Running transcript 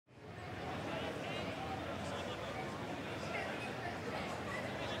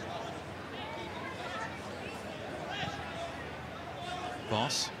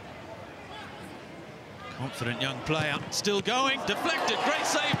cross. Confident young player, still going, deflected, great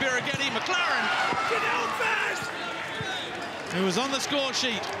save, Birighitti. McLaren, who was on the score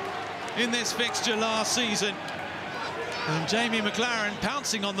sheet in this fixture last season. And Jamie McLaren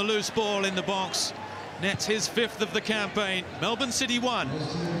pouncing on the loose ball in the box. Nets his 5th of the campaign. Melbourne City 1,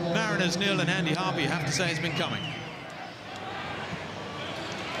 Mariners 0, and Andy Harper, you have to say, has been coming.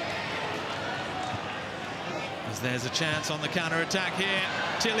 As there's a chance on the counter-attack here.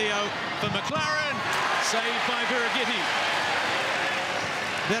 Tilio for McLaren. Saved by Birighitti.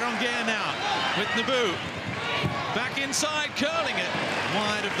 Berenguer now with Naboo. Back inside, curling it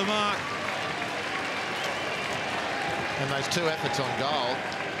wide of the mark. And those 2 efforts on goal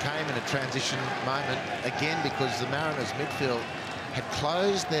came in a transition moment, again because the Mariners midfield had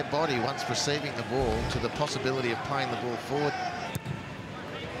closed their body once receiving the ball to the possibility of playing the ball forward.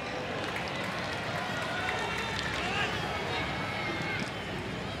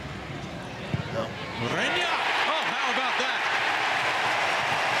 Renya! Oh, how about that?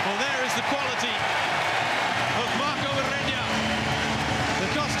 Well, there is the quality of Marco Renya, the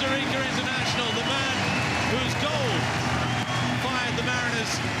Costa Rica international, the man whose goal fired the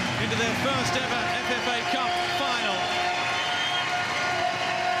Mariners into their first ever FFA Cup final.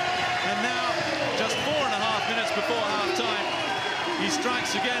 And now, just 4.5 minutes before half-time, he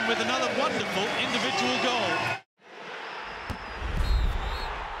strikes again with another wonderful individual goal.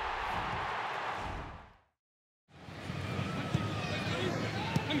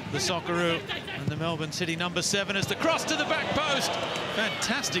 The Socceroo and the Melbourne City number 7 as the cross to the back post.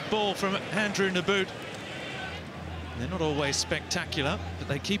 Fantastic ball from Andrew Naboo. They're not always spectacular, but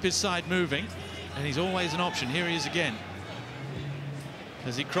they keep his side moving, and he's always an option. Here he is again.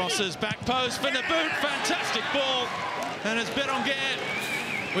 As he crosses back post for Naboo, fantastic ball. And as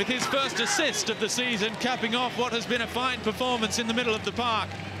Berenguer, with his first assist of the season, capping off what has been a fine performance in the middle of the park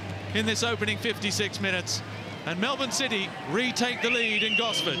in this opening 56 minutes. And Melbourne City retake the lead in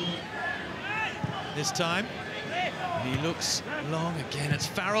Gosford. This time, he looks long again. It's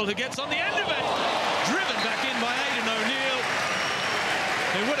Farrell who gets on the end of it. Driven back in by Aidan O'Neill.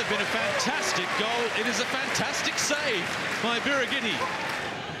 It would have been a fantastic goal. It is a fantastic save by Birighitti.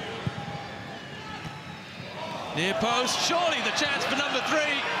 Near post, surely the chance for number 3.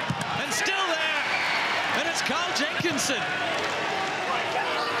 And still there. And it's Carl Jenkinson.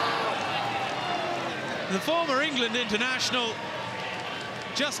 The former England international,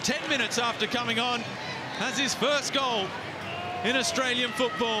 just 10 minutes after coming on, has his first goal in Australian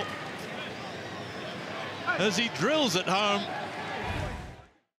football as he drills it home.